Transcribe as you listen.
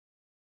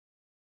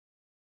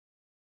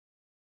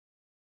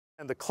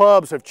And the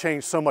clubs have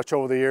changed so much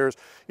over the years.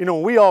 You know,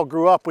 when we all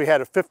grew up, we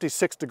had a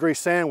 56-degree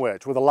sand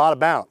wedge with a lot of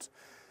bounce.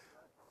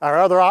 Our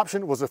other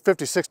option was a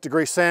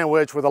 56-degree sand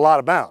wedge with a lot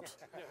of bounce.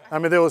 I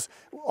mean, there was,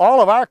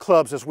 all of our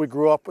clubs as we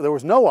grew up, there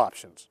was no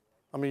options.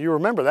 I mean, you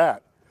remember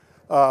that.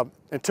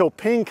 Until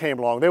ping came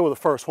along, they were the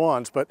first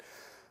ones. But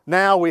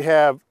now we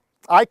have,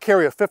 I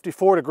carry a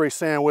 54-degree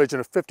sand wedge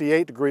and a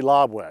 58-degree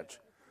lob wedge.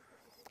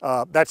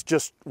 That's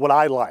just what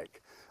I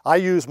like. I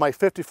use my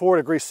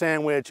 54-degree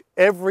sand wedge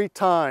every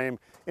time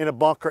in a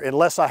bunker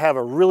unless I have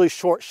a really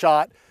short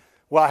shot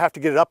where I have to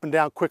get it up and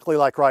down quickly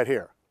like right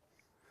here.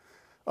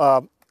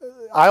 I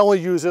only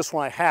use this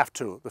when I have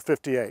to, the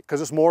 58,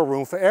 because it's more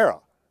room for error,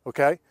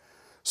 okay?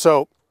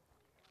 So,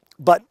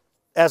 but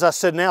as I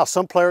said now,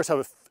 some players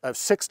have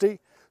 60,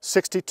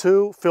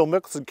 62, Phil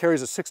Mickelson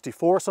carries a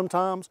 64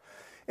 sometimes,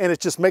 and it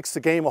just makes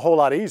the game a whole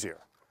lot easier.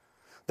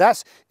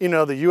 That's, you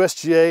know, the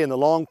USGA and the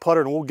long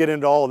putter, and we'll get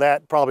into all of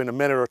that probably in a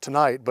minute or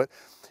tonight, but,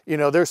 you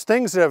know, there's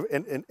things that have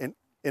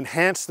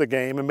enhanced the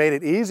game and made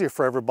it easier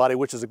for everybody,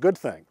 which is a good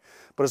thing,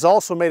 but it's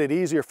also made it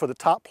easier for the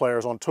top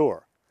players on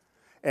tour.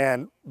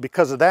 And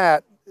because of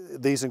that,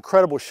 these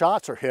incredible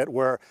shots are hit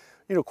where,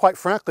 you know, quite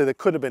frankly, they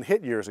couldn't have been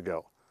hit years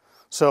ago.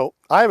 So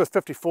I have a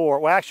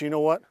 54. Well, actually, you know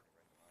what?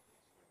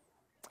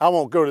 I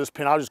won't go to this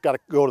pin. I just got to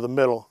go to the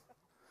middle.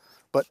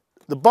 But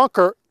the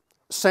bunker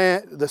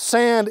sand, the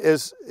sand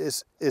is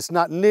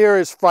not near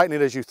as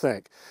frightening as you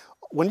think.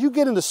 When you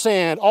get in the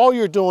sand, all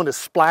you're doing is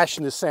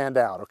splashing the sand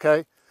out,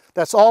 okay?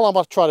 That's all I'm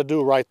going to try to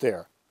do right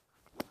there.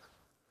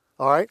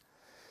 All right?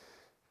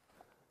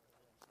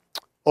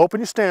 Open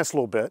your stance a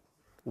little bit.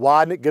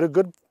 Widen it, get a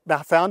good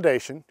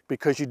foundation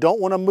because you don't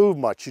want to move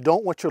much. You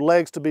don't want your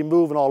legs to be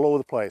moving all over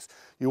the place.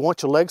 You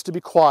want your legs to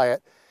be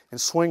quiet and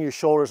swing your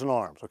shoulders and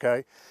arms,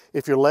 okay?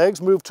 If your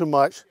legs move too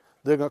much,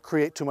 they're going to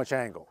create too much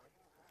angle.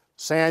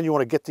 Sand, you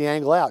want to get the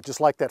angle out,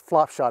 just like that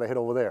flop shot I hit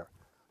over there.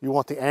 You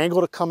want the angle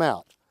to come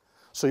out.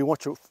 So you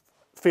want your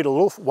feet a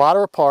little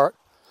wider apart.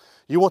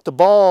 You want the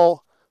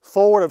ball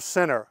forward of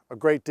center a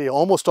great deal,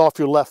 almost off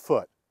your left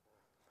foot.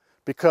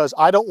 Because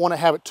I don't want to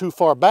have it too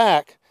far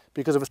back,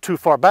 because if it's too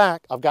far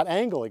back, I've got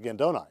angle again,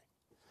 don't I?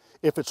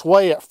 If it's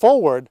way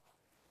forward,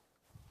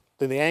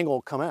 then the angle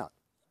will come out.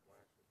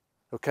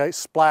 Okay,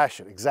 splash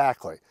it,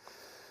 exactly.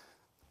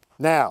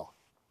 Now,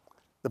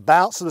 the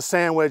bounce of the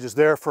sand wedge is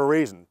there for a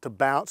reason, to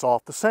bounce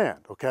off the sand,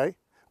 okay?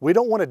 We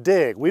don't want to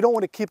dig. We don't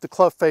want to keep the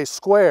club face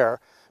square,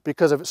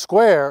 because if it's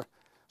square,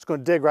 it's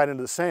going to dig right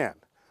into the sand.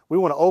 We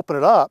want to open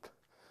it up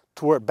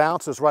to where it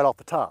bounces right off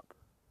the top.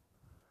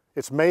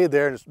 It's made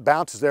there and it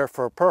bounces there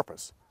for a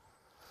purpose.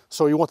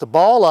 So you want the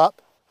ball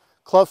up,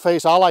 club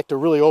face, I like to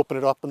really open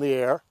it up in the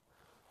air,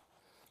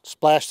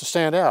 splash the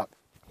sand out.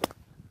 It's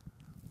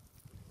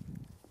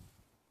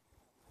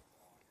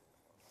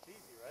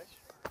easy, right?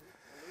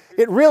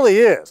 It really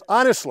is,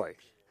 honestly.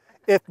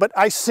 But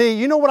I see,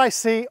 you know what I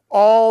see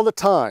all the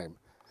time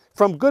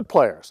from good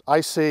players?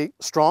 I see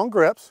strong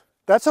grips.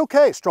 That's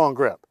okay, strong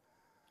grip.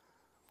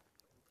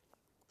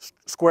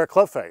 Square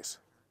club face.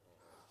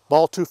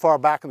 Ball too far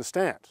back in the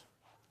stance.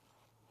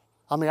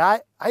 I mean,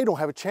 I don't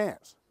have a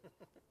chance.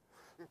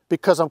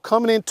 Because I'm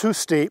coming in too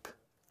steep,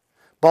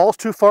 ball's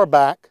too far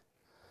back.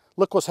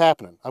 Look what's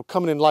happening. I'm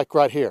coming in like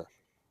right here.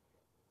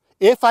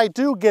 If I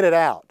do get it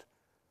out,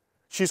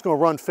 she's going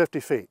to run 50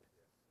 feet,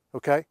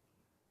 okay?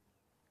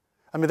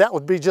 I mean, that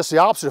would be just the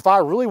opposite. If I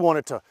really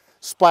wanted to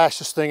splash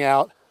this thing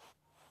out,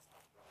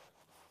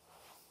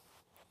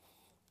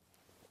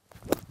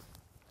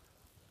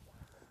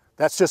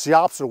 that's just the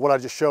opposite of what I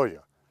just showed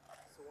you.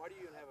 So why do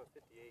you even have a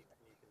 58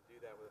 when you can do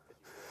that with a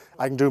 54?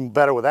 I can do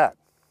better with that.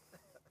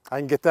 I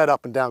can get that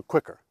up and down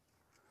quicker.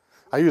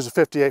 I use a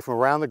 58 from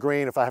around the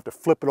green if I have to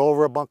flip it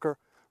over a bunker,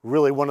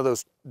 really one of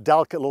those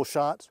delicate little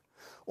shots,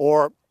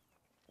 or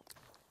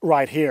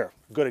right here,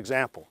 good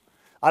example.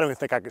 I don't even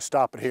think I could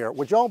stop it here.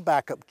 Would y'all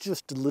back up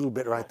just a little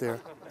bit right there?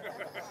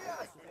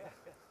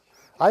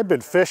 I've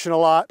been fishing a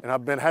lot and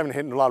I've been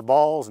hitting a lot of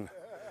balls. And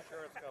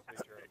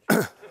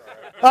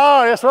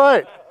oh, that's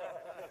right.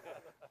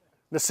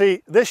 Now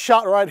see, this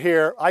shot right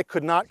here, I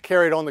could not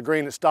carry it on the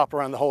green and stop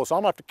around the hole, so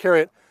I'm gonna have to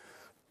carry it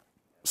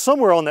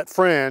somewhere on that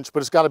fringe, but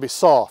it's got to be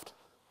soft.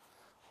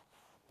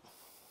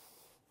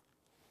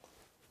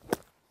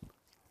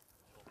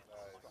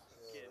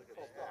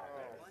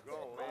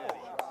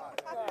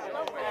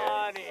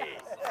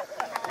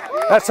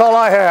 That's all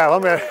I have. I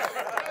mean,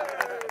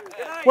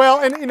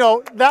 well, and you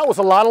know, that was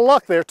a lot of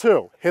luck there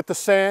too. Hit the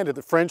sand, hit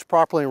the fringe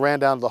properly, and ran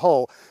down to the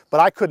hole. But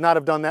I could not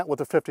have done that with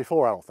a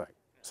 54, I don't think.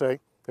 See,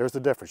 there's the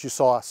difference. You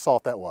saw how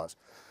soft that was.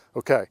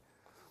 Okay.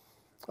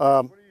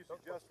 What do you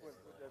suggest when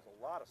there's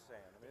a lot of sand?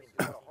 I mean, it's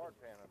got a hard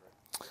pan under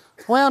it.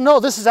 Well, no,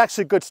 this is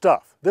actually good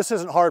stuff. This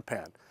isn't hard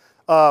pan.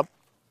 Let me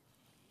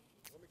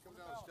come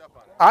down and step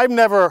on it.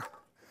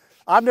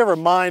 I've never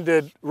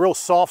minded real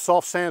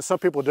soft sand. Some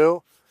people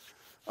do.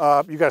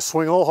 You got to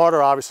swing a little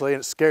harder, obviously, and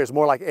it's scary. It's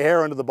more like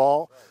air under the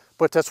ball. Right.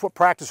 But that's what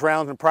practice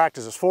rounds and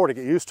practice is for, to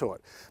get used to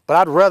it. But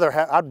I'd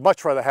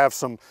much rather have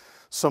some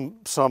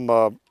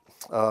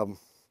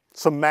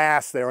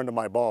mass there under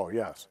my ball.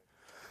 Yes.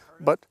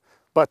 But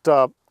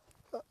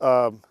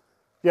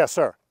Yes,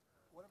 sir.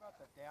 What about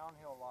the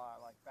downhill lie,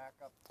 like back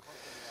up closer to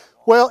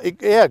that wall? Well,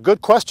 yeah,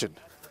 good question.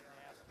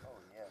 Oh,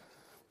 yeah.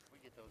 We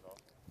get those off.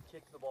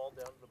 Kick the ball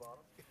down to the bottom.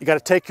 You got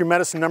to take your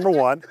medicine, number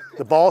one.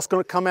 The ball's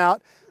going to come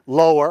out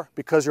lower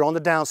because you're on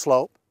the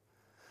downslope.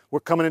 We're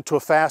coming into a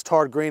fast,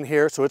 hard green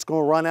here, so it's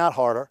going to run out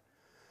harder.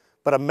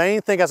 But a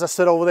main thing, as I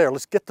said over there,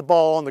 let's get the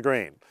ball on the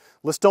green.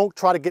 Let's don't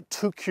try to get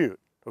too cute,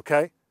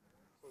 okay?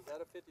 So is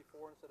that a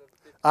 54 instead of a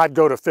 50? I'd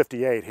go to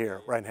 58 here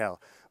right now.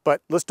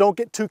 But let's don't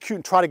get too cute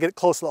and try to get it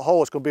close to the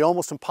hole. It's going to be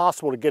almost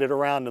impossible to get it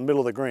around the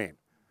middle of the green.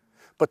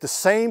 But the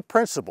same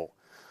principle.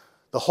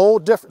 The whole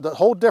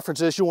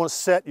difference is you want to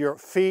set your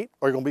feet,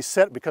 or you're going to be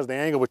set because of the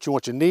angle, but you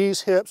want your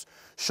knees, hips,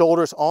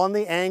 shoulders on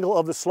the angle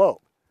of the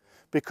slope,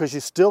 because you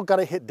still got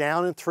to hit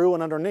down and through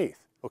and underneath,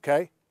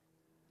 okay?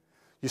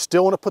 You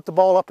still want to put the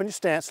ball up in your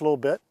stance a little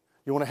bit.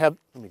 You want to have,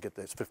 let me get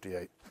this,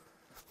 58.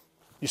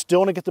 You still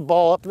want to get the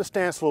ball up in the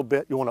stance a little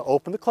bit. You want to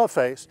open the club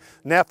face.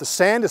 Now, if the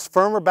sand is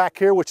firmer back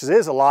here, which it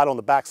is a lot on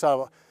the back side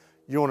of it,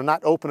 you want to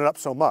not open it up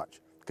so much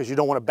because you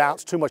don't want to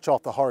bounce too much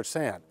off the hard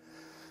sand.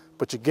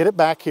 But you get it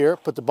back here,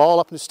 put the ball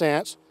up in the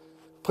stance,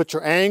 put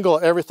your angle,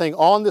 everything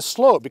on this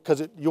slope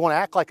because you want to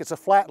act like it's a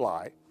flat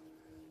lie.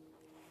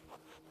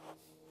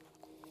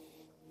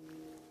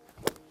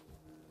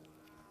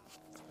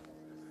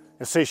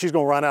 And see, she's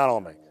going to run out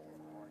on me.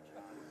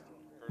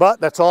 But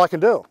that's all I can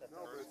do.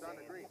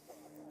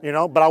 You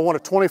know, but I want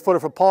a 20-footer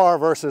for par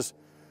versus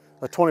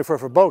a 20-footer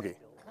for bogey.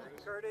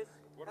 Curtis,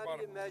 how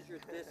do you measure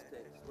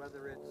distance,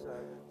 whether it's a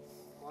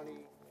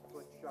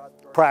 20-foot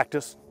shot?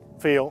 Practice,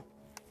 feel.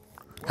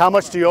 How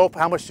much do you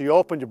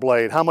open your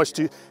blade?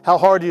 How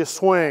hard do you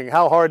swing?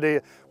 How hard do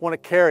you want to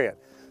carry it?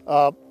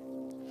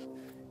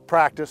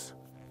 Practice.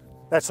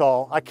 That's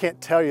all. I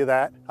can't tell you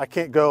that. I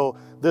can't go,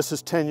 this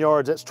is 10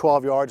 yards, that's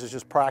 12 yards. It's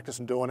just practice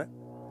and doing it.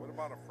 What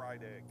about a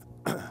fried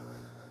egg?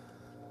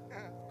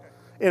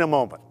 In a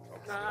moment.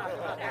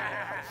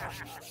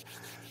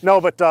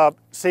 No, but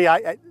see,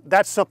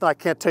 that's something I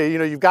can't tell you. You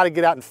know, you've got to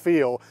get out and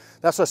feel.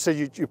 That's what I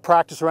said, you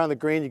practice around the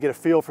green, you get a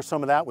feel for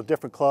some of that with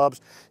different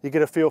clubs. You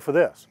get a feel for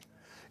this.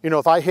 You know,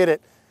 if I hit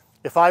it,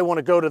 if I want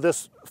to go to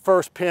this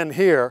first pin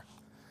here,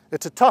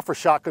 it's a tougher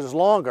shot because it's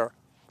longer.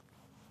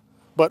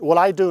 But what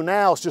I do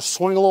now is just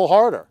swing a little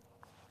harder.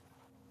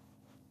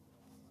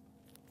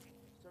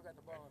 Still got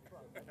the ball in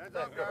front. Hands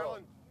up,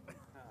 Garland.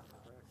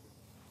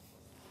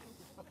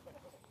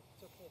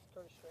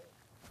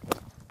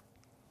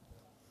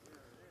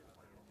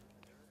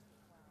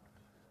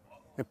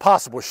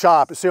 Impossible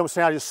shot. You see what I'm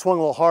saying? I just swung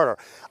a little harder.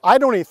 I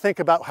don't even think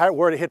about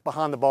where to hit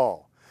behind the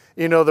ball.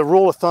 You know, the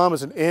rule of thumb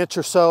is an inch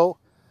or so,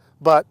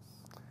 but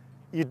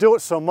you do it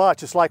so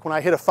much. It's like when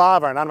I hit a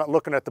 5-iron, I'm not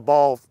looking at the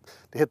ball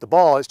to hit the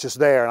ball. It's just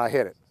there and I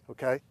hit it,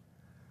 okay?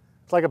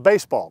 It's like a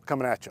baseball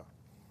coming at you.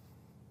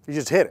 You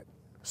just hit it.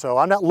 So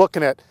I'm not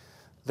looking at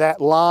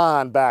that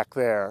line back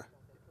there.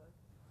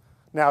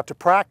 Now, to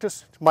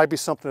practice, it might be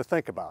something to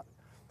think about,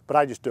 but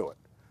I just do it.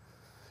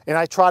 And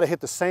I try to hit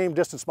the same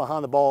distance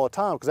behind the ball all the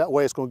time because that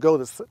way it's going to go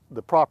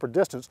the proper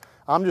distance.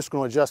 I'm just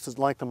going to adjust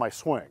the length of my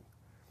swing.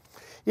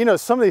 You know,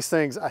 some of these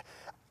things,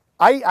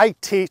 I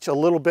teach a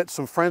little bit,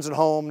 some friends at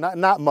home,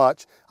 not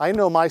much. I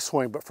know my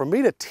swing, but for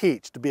me to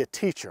teach, to be a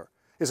teacher,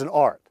 is an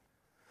art.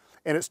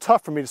 And it's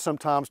tough for me to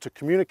sometimes to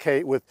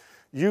communicate with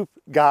you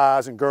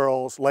guys and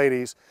girls,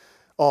 ladies,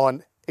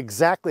 on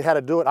exactly how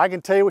to do it. I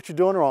can tell you what you're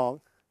doing wrong,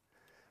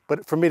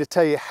 but for me to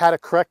tell you how to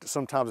correct it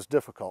sometimes is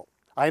difficult.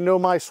 I know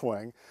my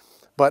swing,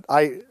 but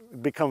I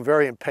become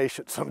very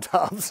impatient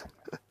sometimes.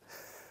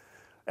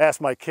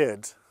 Ask my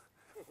kids.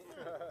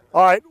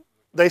 All right.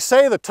 They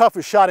say the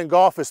toughest shot in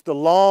golf is the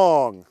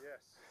long. Yes.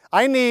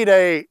 I need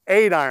a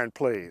 8-iron,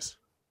 please.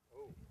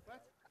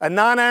 A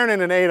 9-iron and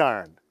an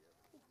 8-iron.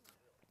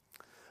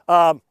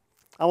 I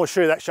will show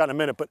you that shot in a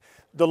minute, but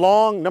the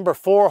long, number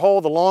 4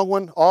 hole, the long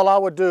one, all I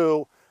would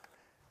do,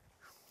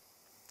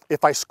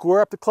 if I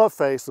square up the club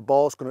face, the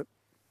ball is going to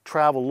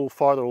travel a little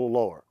farther, a little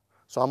lower.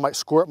 So I might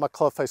square up my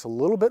club face a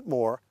little bit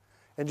more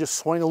and just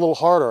swing a little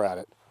harder at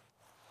it.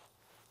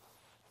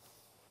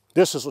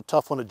 This is a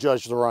tough one to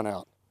judge the run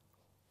out.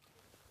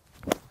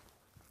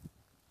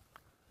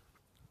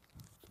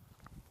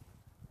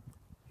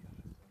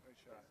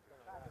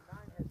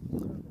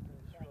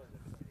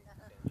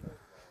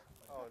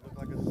 Oh, it looked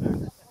like a 6.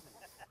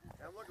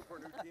 I'm looking for a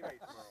new teammate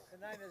tomorrow. The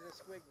 9 is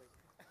a squiggly.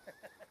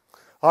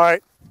 All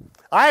right.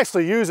 I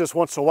actually use this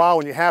once in a while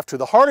when you have to.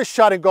 The hardest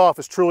shot in golf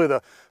is truly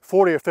the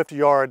 40 or 50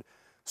 yard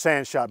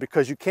sand shot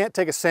because you can't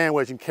take a sand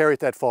wedge and carry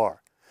it that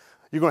far.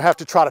 You're going to have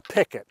to try to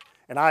pick it.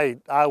 And I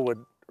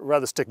would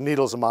rather stick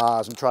needles in my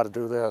eyes and try to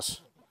do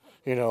this.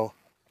 You know,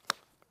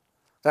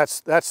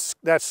 that's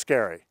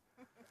scary.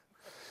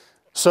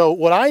 So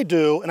what I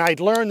do, and I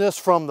learned this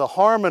from the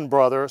Harmon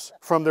brothers,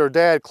 from their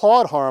dad,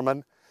 Claude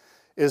Harmon,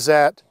 is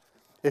that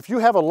if you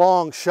have a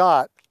long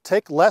shot,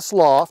 take less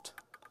loft,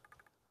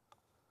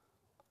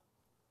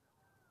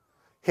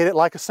 hit it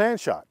like a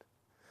sand shot.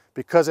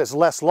 Because it's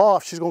less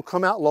loft, she's going to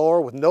come out lower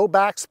with no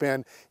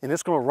backspin, and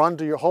it's going to run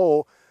to your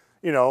hole,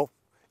 you know,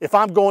 if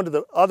I'm going to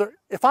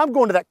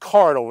that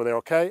card over there,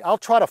 okay, I'll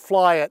try to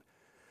fly it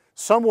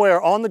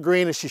somewhere on the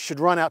green and she should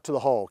run out to the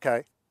hole,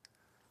 okay?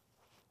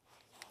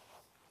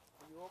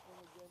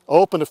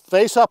 Open it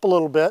face up a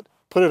little bit,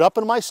 put it up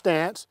in my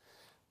stance.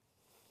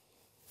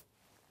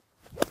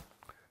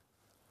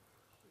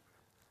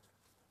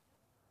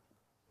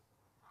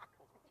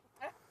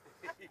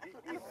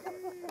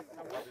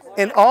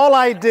 And all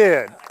I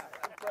did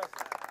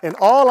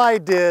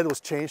was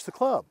change the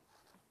club.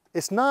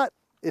 It's not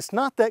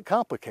that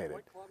complicated.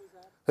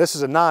 This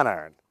is a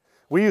 9-iron.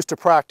 We used to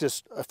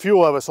practice, a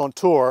few of us on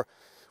tour,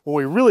 when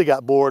we really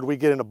got bored,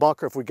 we'd get in a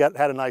bunker if we had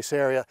a nice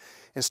area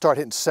and start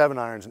hitting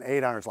 7-irons and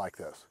 8-irons like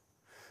this.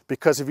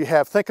 Because if you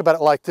have, think about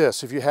it like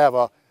this, if you have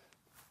a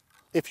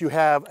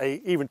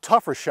even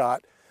tougher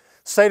shot,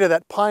 say to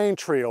that pine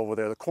tree over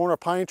there, the corner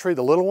pine tree,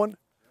 the little one,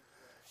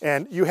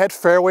 and you had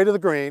fairway to the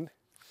green,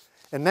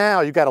 and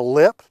now you got a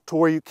lip to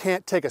where you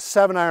can't take a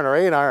 7-iron or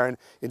 8-iron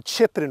and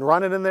chip it and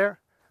run it in there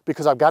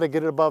because I've got to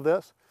get it above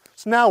this.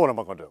 So now what am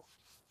I going to do?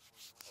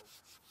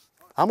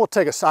 I'm going to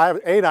take a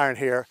 8-iron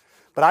here,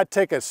 but I'd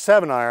take a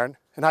 7-iron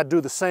and I'd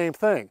do the same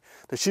thing.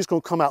 That she's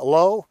going to come out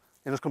low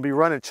and it's going to be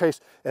running chase.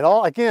 And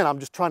all, again, I'm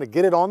just trying to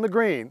get it on the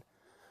green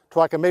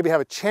so I can maybe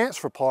have a chance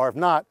for par. If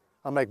not,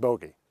 I'll make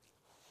bogey.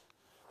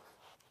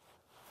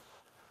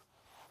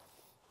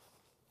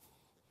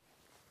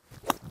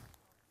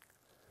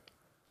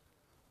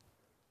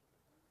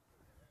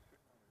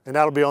 And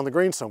that'll be on the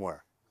green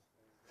somewhere.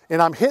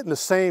 And I'm hitting the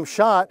same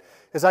shot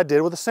as I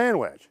did with a sand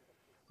wedge.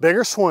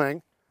 Bigger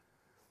swing,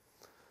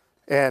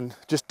 and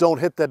just don't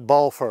hit that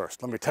ball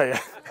first, let me tell you.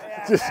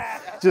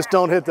 just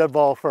don't hit that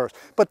ball first.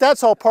 But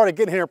that's all part of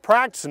getting here and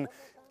practicing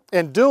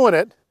and doing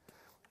it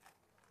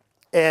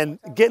and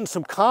getting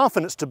some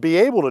confidence to be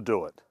able to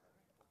do it.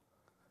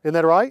 Isn't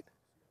that right?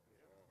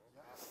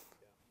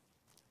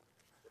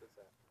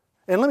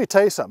 And let me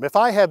tell you something. If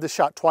I have this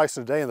shot twice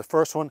in a day, and the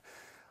first one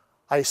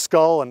I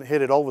skull and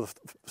hit it over the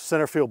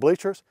center field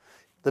bleachers,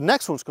 the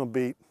next one's going to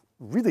be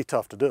really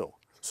tough to do.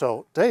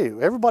 So,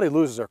 Dave, everybody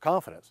loses their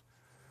confidence.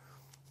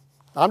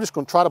 I'm just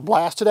going to try to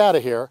blast it out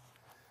of here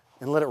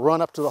and let it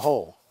run up to the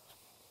hole.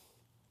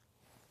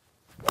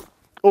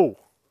 Oh,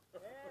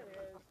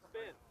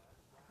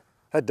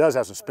 that does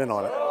have some spin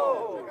on it.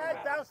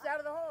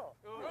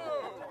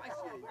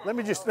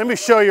 Let me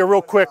show you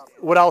real quick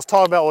what I was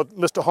talking about with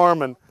Mr.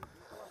 Harmon.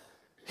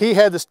 He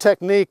had this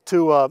technique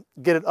to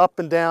get it up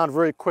and down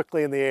very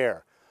quickly in the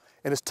air.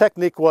 And his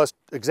technique was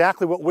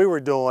exactly what we were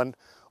doing,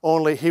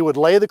 only he would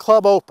lay the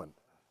club open.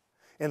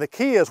 And the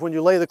key is when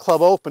you lay the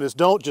club open is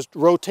don't just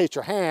rotate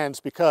your hands,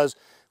 because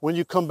when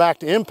you come back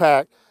to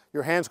impact,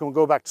 your hand's going to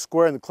go back to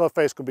square and the club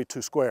face is going to be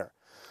too square.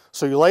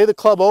 So you lay the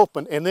club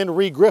open and then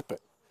re-grip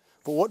it.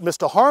 But what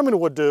Mr. Harmon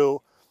would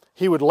do,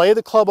 he would lay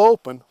the club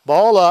open,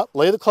 ball up,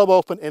 lay the club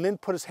open, and then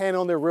put his hand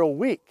on there real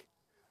weak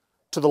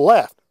to the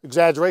left.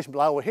 Exaggeration,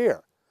 but over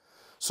here.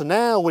 So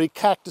now when he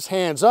cocked his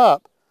hands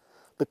up,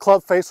 the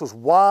club face was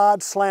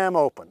wide slam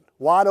open,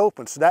 wide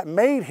open. So that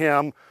made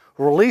him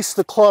release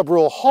the club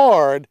real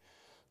hard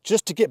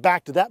just to get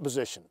back to that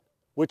position,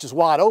 which is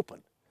wide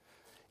open.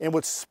 And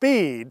with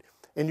speed,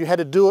 and you had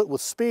to do it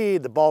with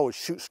speed, the ball would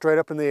shoot straight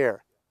up in the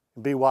air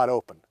and be wide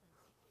open.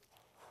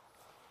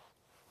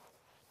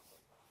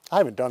 I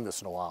haven't done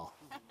this in a while.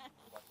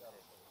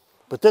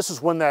 But this is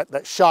when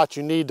that shot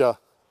you need to,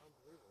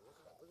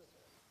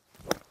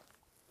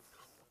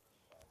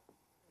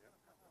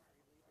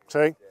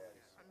 see?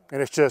 And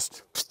it's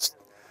just,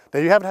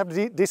 now you have to have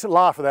a decent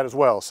lie for that as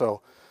well,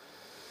 so.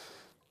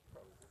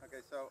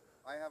 Okay, so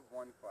I have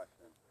one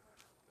question.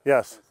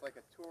 Yes. And it's like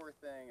a tour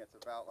thing. It's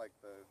about like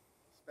the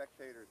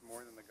spectators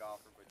more than the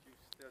golfer, but you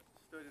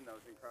stood in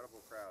those incredible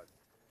crowds.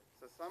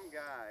 So some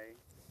guy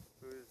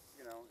who's,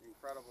 you know,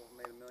 incredible,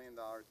 made $1 million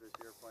this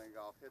year playing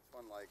golf, hits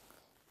one like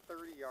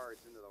 30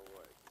 yards into the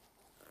woods.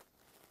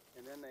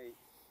 And then they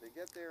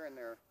get there and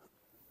their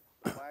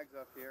flags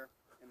up here,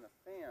 and the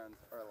fans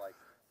are like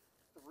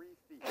 3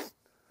 feet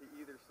to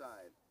either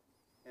side.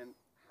 And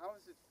how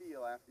does it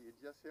feel after you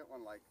just hit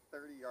one like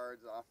 30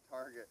 yards off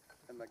target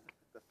and the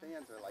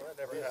fans are like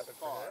this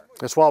far?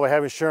 That's why we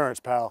have insurance,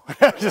 pal.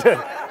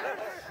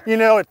 You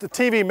know, the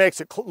TV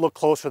makes it look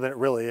closer than it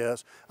really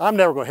is. I'm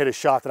never going to hit a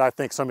shot that I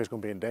think somebody's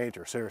going to be in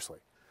danger, seriously.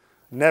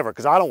 Never,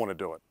 because I don't want to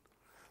do it.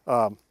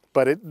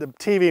 But the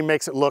TV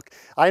makes it look,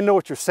 I know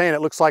what you're saying,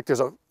 it looks like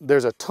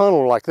there's a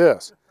tunnel like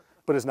this,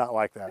 but it's not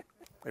like that.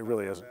 It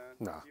really isn't,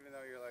 no. Even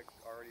though you're like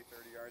already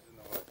 30 yards in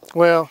the woods.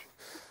 Well,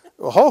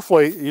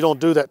 hopefully you don't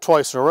do that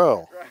twice in a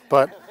row.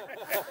 But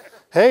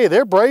hey,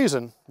 they're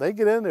brazen. They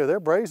get in there,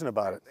 they're brazen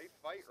about it. They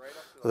fight right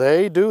up to the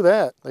They do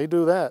that, they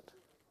do that.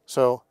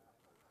 So, all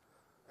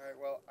right,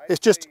 well, it's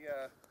just,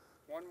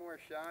 one more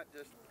shot,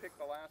 just pick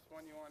the last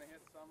one you want to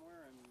hit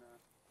somewhere, and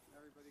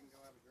everybody can go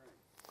have a drink.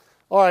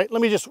 all right,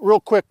 let me just real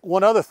quick,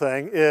 one other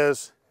thing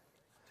is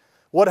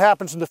what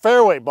happens in the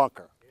fairway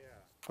bunker,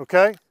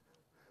 okay?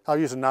 I'll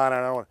use a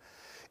 9-iron.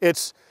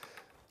 It's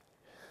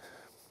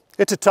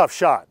a tough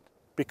shot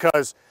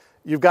because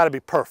you've got to be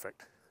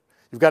perfect.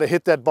 You've got to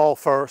hit that ball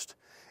first,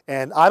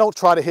 And I don't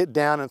try to hit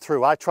down and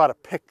through. I try to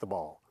pick the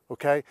ball,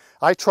 okay?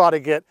 I try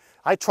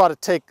to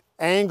take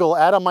angle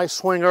out of my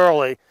swing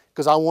early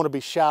because I want to be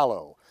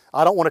shallow.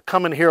 I don't want to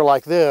come in here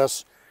like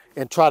this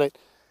and try to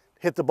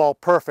hit the ball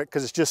perfect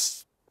because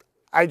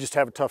I just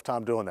have a tough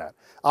time doing that.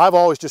 I've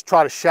always just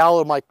tried to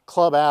shallow my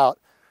club out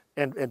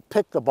and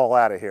pick the ball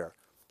out of here.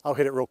 I'll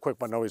hit it real quick,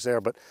 but I know he's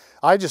there, but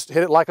I just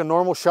hit it like a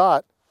normal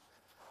shot.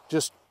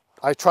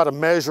 I try to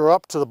measure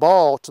up to the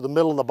ball, to the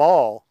middle of the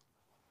ball,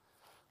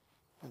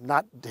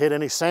 not hit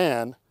any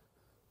sand.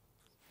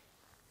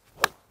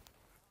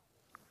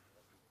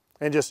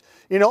 And just,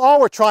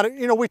 all we're trying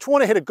to, we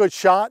want to hit a good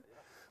shot,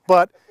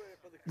 but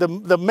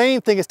the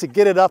main thing is to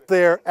get it up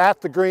there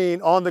at the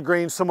green, on the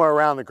green, somewhere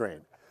around the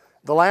green.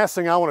 The last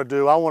thing I want to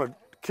do, I want to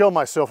kill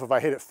myself if I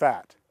hit it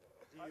fat.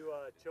 Do you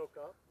choke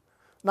up?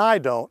 No, I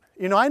don't.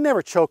 I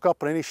never choke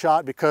up on any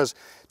shot because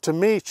to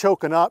me,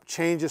 choking up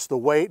changes the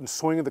weight and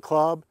swing of the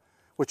club,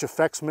 which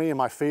affects me and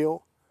my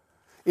feel.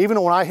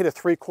 Even when I hit a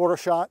 3/4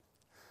 shot,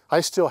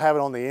 I still have it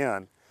on the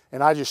end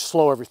and I just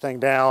slow everything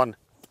down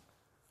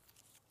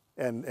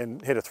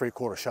and hit a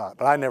 3/4 shot,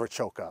 but I never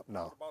choke up,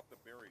 no. What about the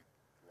buried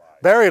lie?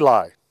 Buried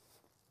lie.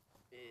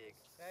 Big.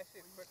 Can I ask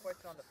you a quick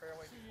question on the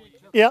fairway before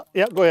you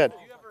Yeah, go ahead. Do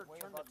you ever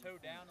turn the toe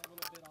down a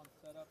little bit on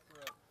setup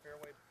for a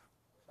fairway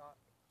shot?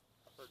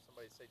 I've heard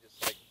somebody say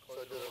just like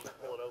close it a little bit,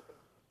 pull it open.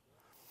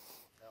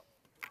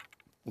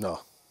 No. No,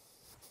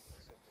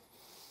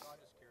 I'm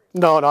just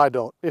curious. No, I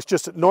don't. It's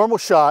just a normal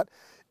shot.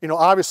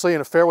 Obviously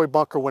in a fairway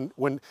bunker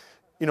when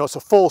it's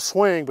a full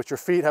swing, but your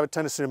feet have a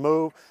tendency to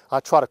move, I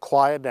try to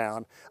quiet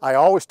down. I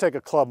always take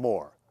a club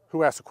more.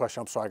 Who asked the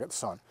question? I'm sorry, I got the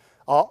sun.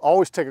 I'll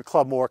always take a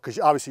club more because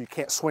obviously you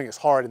can't swing as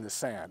hard in the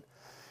sand.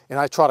 And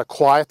I try to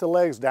quiet the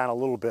legs down a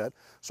little bit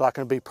so I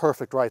can be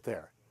perfect right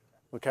there,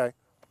 okay?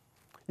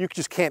 You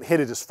just can't hit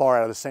it as far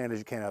out of the sand as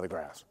you can out of the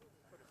grass.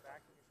 Put it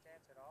back in your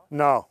stance at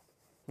all?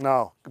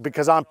 No,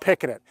 because I'm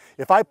picking it.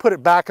 If I put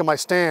it back in my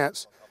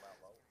stance,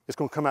 it's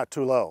going to come out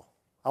too low.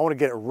 I want to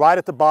get it right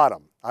at the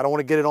bottom. I don't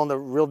want to get it on the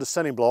real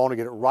descending blow. I want to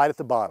get it right at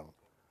the bottom.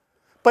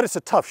 But it's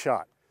a tough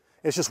shot.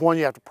 It's just one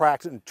you have to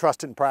practice and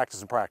trust it and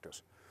practice and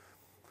practice.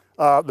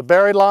 The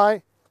buried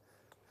lie,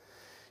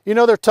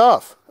 they're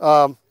tough.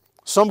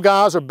 Some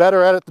guys are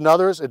better at it than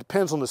others. It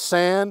depends on the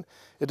sand.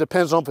 It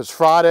depends on if it's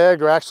fried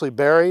egg or actually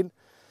buried.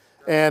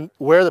 And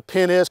where the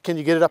pin is, can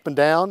you get it up and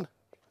down?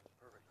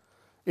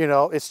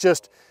 It's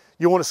just,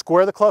 you want to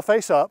square the club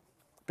face up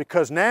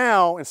because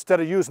now, instead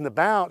of using the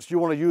bounce, you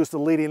want to use the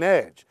leading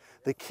edge.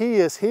 The key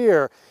is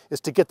here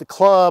is to get the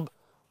club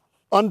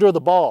under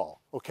the ball,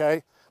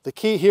 okay? The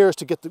key here is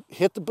to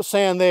hit the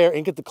sand there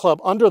and get the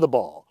club under the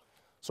ball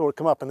so it'll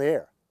come up in the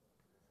air.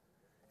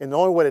 And the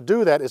only way to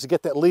do that is to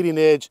get that leading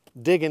edge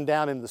digging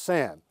down into the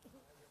sand,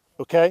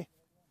 okay?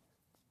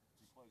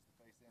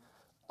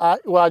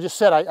 Well, I just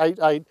said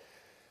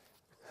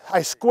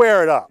I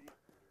square it up.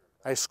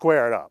 I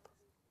square it up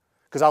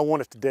because I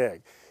want it to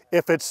dig.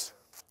 If it's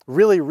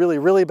really, really,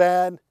 really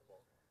bad,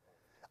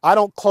 I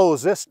don't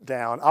close this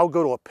down. I'll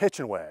go to a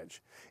pitching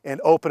wedge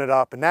and open it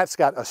up, and that's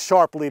got a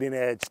sharp leading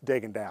edge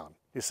digging down,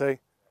 you see?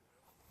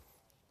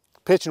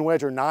 Pitching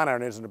wedge or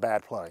 9-iron isn't a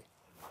bad play.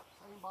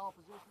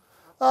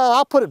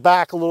 I'll put it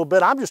back a little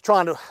bit. I'm just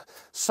trying to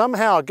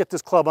somehow get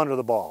this club under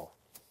the ball.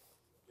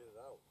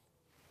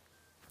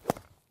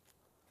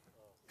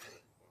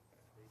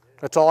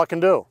 That's all I can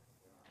do.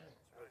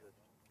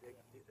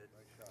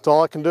 That's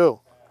all I can do.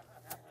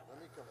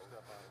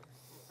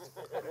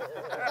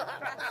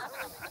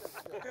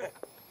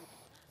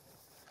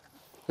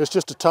 It's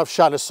just a tough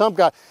shot. There's some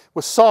guy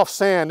with soft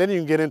sand, then you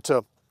can get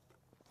into,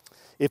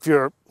 if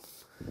you're,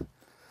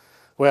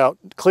 well,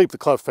 keep the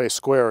club face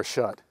square or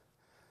shut.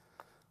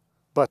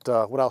 But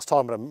what I was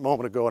talking about a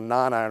moment ago, a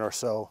 9-iron or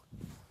so,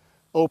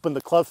 open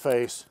the club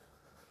face.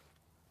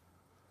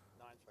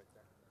 Nine's right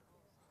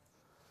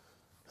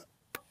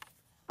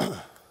there.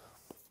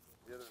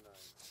 The other 9.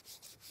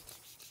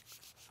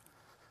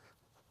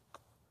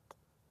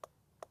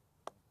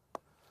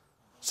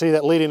 See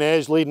that leading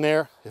edge leading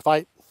there? If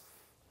I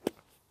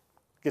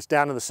gets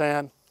down in the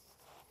sand,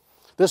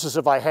 this is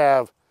if I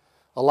have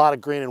a lot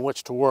of green in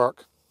which to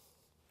work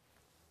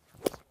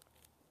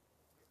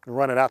and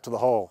run it out to the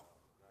hole.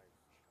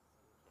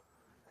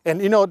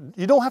 And you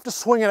don't have to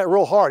swing at it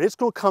real hard. It's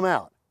going to come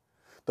out.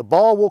 The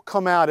ball will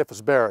come out if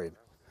it's buried.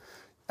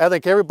 I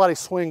think everybody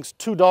swings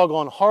too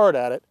doggone hard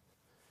at it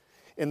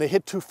and they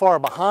hit too far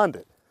behind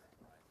it.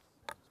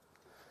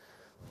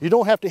 You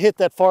don't have to hit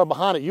that far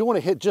behind it. You want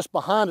to hit just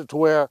behind it to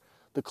where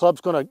the club's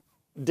going to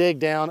dig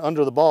down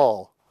under the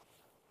ball.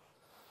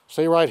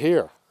 See right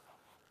here.